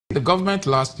The government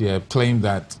last year claimed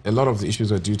that a lot of the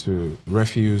issues are due to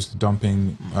refuse,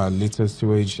 dumping, litter,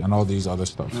 sewage, and all these other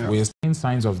stuff. Yeah. We are seeing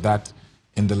signs of that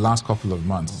in the last couple of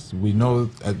months. We know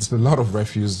it's a lot of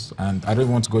refuse, and I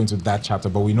don't want to go into that chapter,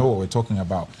 but we know what we're talking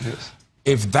about. Yes.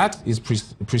 If that is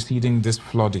preceding this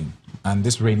flooding and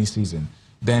this rainy season,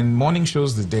 then morning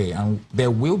shows the day, and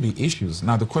there will be issues.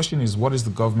 Now, the question is, what is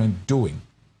the government doing?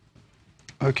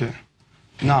 Okay.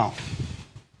 Now,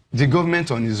 the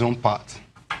government on its own part,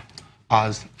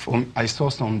 I saw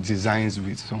some designs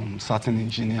with some certain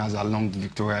engineers along the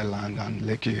Victoria Island and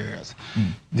Lekki areas.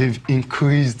 They've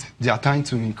increased, they are trying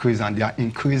to increase, and they are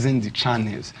increasing the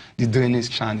channels, the drainage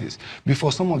channels.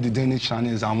 Before, some of the drainage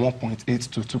channels are 1.8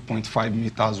 to 2.5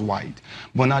 meters wide.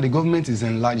 But now the government is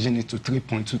enlarging it to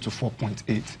 3.2 to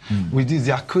 4.8. With this,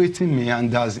 they are creating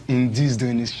meanders in these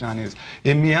drainage channels.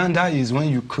 A meander is when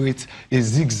you create a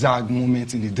zigzag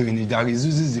movement in the drainage that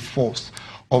reduces the force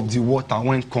of the water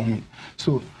when coming.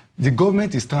 So the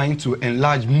government is trying to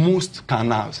enlarge most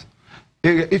canals.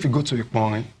 If you go to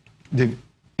Ikpori, they've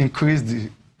increased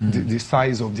the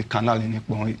size of the canal in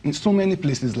Ikpori. In so many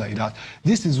places like that,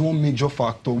 this is one major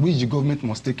factor which the government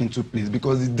must take into place,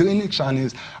 because the drainage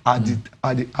channels are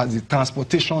the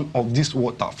transportation of this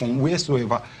water from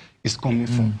wheresoever it's coming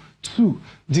from. Two,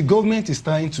 the government is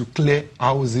trying to clear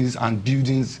houses and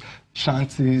buildings,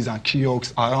 shanties and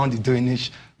kiosks around the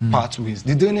drainage pathways.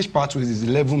 The drainage pathways is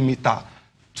 11 meters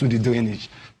to the drainage.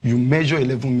 You measure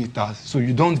 11 meters, so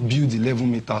you don't build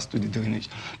 11 meters to the drainage.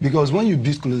 Because when you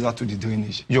build closer to the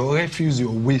drainage, your refuse,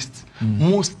 your waste,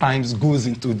 most times goes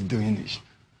into the drainage.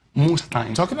 Most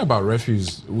times. Talking about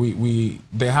refuse,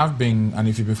 there have been, and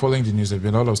if you've been following the news, there have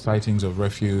been a lot of sightings of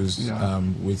refuse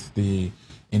with the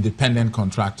independent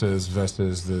contractors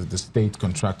versus the state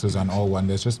contractors and all one.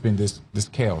 There's just been this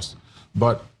chaos.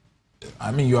 But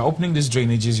I mean, you're opening these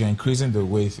drainages, you're increasing the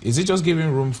width. Is it just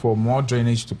giving room for more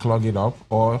drainage to clog it up,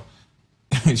 or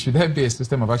should there be a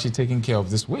system of actually taking care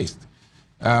of this waste?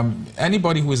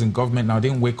 Anybody who is in government now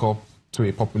didn't wake up to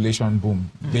a population boom.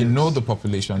 They know the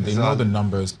population, they know the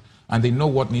numbers, and they know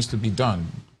what needs to be done.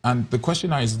 And the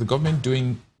question now is the government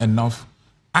doing enough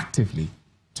actively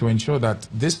to ensure that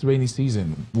this rainy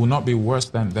season will not be worse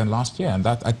than last year? And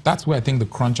that's where I think the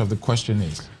crunch of the question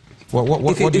is.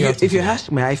 If you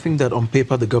ask me, I think that on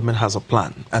paper the government has a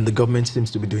plan, and the government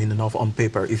seems to be doing enough on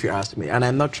paper, if you ask me. And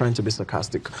I'm not trying to be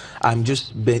sarcastic. I'm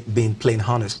just being plain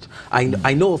honest.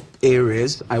 I know of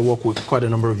areas, I work with quite a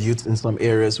number of youths in some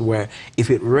areas where if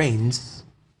it rains,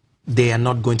 they are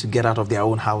not going to get out of their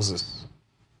own houses.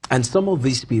 And some of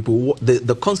these people,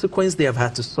 the consequence they have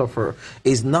had to suffer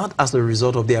is not as a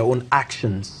result of their own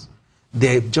actions.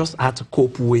 They've just had to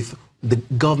cope with the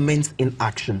government's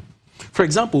inaction. For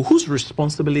example, whose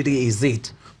responsibility is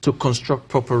it to construct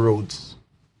proper roads?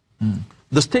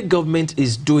 The state government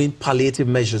is doing palliative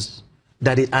measures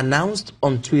that it announced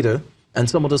on Twitter and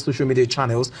some other social media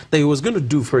channels that it was going to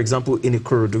do, for example, in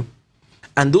Ikorodu.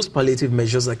 And those palliative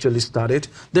measures actually started.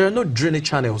 There are no drainage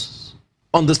channels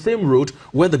on the same road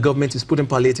where the government is putting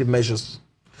palliative measures.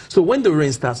 So when the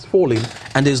rain starts falling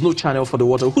and there's no channel for the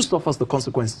water, who suffers the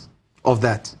consequence of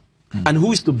that? And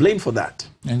who is to blame for that?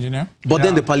 Engineer? But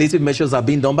then the palliative measures are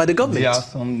being done by the government. There are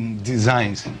some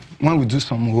designs. When we do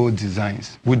some road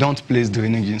designs, we don't place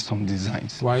drainage in some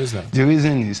designs. Why is that? The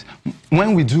reason is,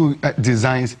 when we do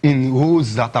designs in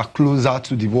roads that are closer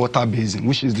to the water basin,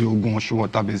 which is the Ogun-Osun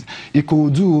water basin,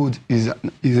 Ikorodu Road is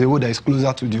a road that is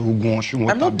closer to the Ogun-Osun water basin.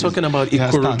 I'm not talking about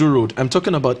Ikorodu Road. I'm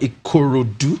talking about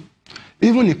Ikorodu.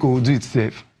 Even Ikorodu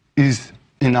itself is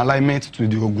in alignment to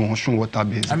the Ogun-Osun water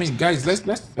basin. I mean, guys,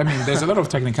 I mean, there's a lot of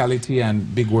technicality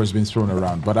and big words being thrown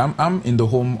around, but I'm in the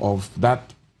home of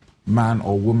that man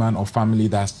or woman or family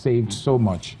that saved so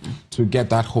much to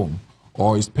get that home,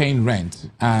 or is paying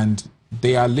rent, and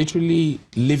they are literally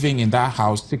living in that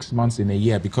house 6 months in a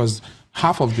year, because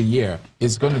half of the year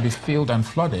is going to be filled and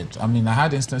flooded. I mean, I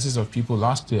had instances of people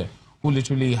last year who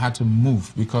literally had to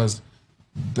move because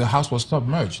the house was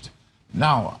submerged.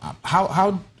 Now,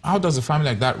 how does a family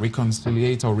like that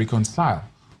reconciliate or reconcile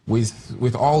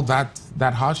with all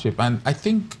that hardship? And I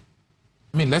think,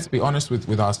 I mean, let's be honest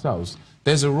with ourselves.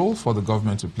 There's a role for the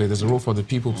government to play. There's a role for the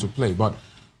people to play. But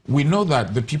we know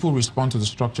that the people respond to the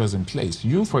structures in place.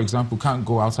 You, for example, can't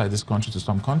go outside this country to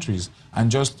some countries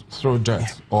and just throw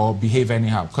dirt or behave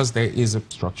anyhow, because there is a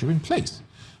structure in place.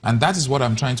 And that is what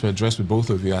I'm trying to address with both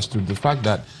of you, as to the fact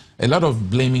that a lot of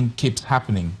blaming keeps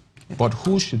happening. But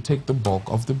who should take the bulk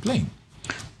of the blame?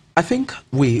 I think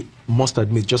we must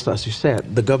admit, just as you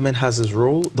said, the government has its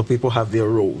role, the people have their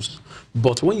roles.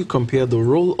 But when you compare the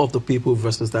role of the people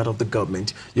versus that of the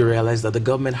government, you realize that the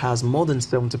government has more than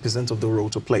 70% of the role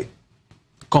to play.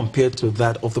 compared to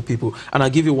that of the people. And I'll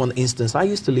give you one instance. I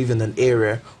used to live in an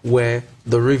area where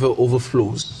the river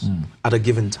overflows at a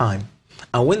given time.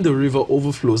 And when the river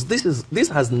overflows, this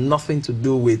has nothing to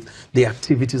do with the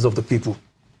activities of the people.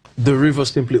 The river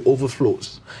simply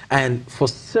overflows, and for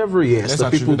several years, let's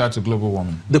attribute that to global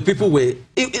warming. The people were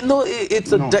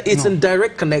it's in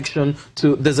direct connection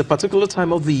to. There's a particular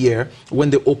time of the year when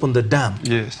they open the dam.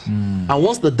 Yes. And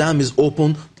once the dam is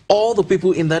open, all the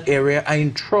people in that area are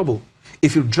in trouble.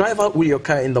 If you drive out with your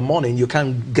car in the morning, you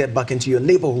can't get back into your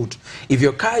neighborhood. If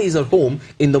your car is at home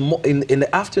in the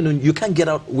afternoon, you can't get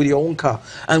out with your own car.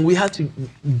 And we had to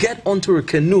get onto a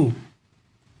canoe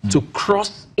to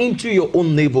cross into your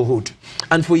own neighborhood.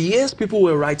 And for years, people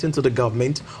were writing to the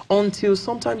government until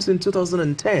sometimes in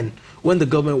 2010, when the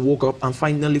government woke up and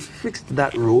finally fixed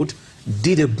that road,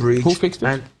 did a bridge. Who fixed it?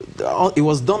 And it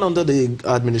was done under the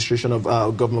administration of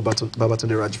Governor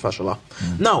Babatunde Rajafashola.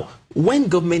 Now, when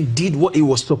government did what it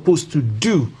was supposed to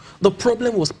do, the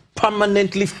problem was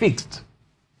permanently fixed.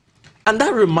 And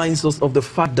that reminds us of the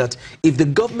fact that if the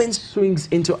government swings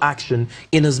into action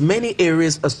in as many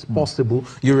areas as possible,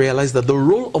 you realize that the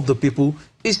role of the people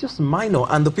is just minor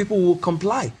and the people will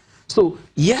comply. So,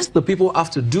 yes, the people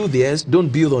have to do theirs. Don't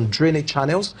build on drainage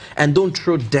channels and don't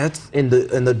throw dirt in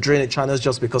the drainage channels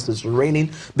just because it's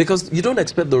raining, because you don't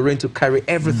expect the rain to carry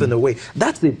everything away.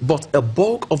 That's it. But a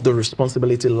bulk of the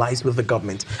responsibility lies with the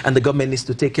government, and the government needs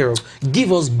to take care of.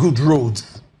 Give us good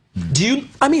roads.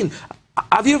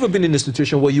 Have you ever been in a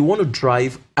situation where you want to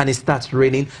drive and it starts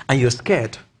raining and you're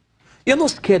scared? You're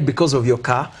not scared because of your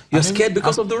car. You're scared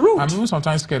because of the road. I'm even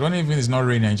sometimes scared when even it's not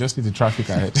raining and just see the traffic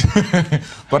ahead.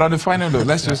 But on the final note,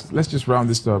 let's just round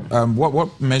this up.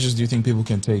 What measures do you think people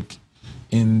can take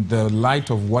in the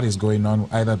light of what is going on,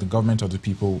 either the government or the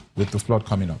people, with the flood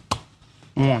coming up?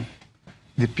 One,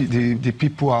 the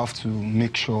people have to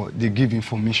make sure they give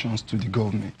information to the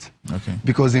government. Okay.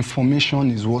 Because information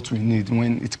is what we need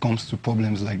when it comes to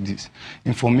problems like this.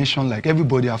 Information, like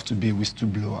everybody have to be a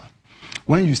whistleblower.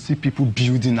 When you see people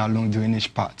building along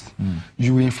drainage paths,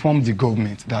 you inform the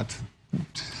government that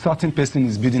certain person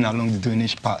is building along the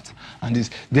drainage path. And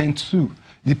then two,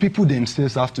 the people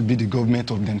themselves have to be the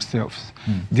government of themselves.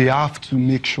 They have to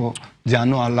make sure they are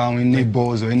not allowing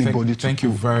neighbors or anybody to... Thank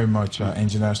you very much,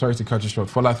 Engineer. Sorry to cut you short.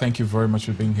 Fola, thank you very much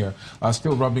for being here.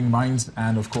 Still rubbing minds,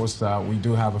 and of course, we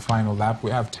do have a final lap.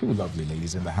 We have two lovely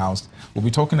ladies in the house. We'll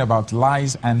be talking about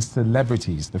lies and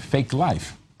celebrities, the fake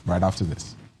life, right after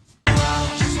this.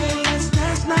 Let's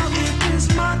dance now, it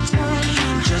is my turn.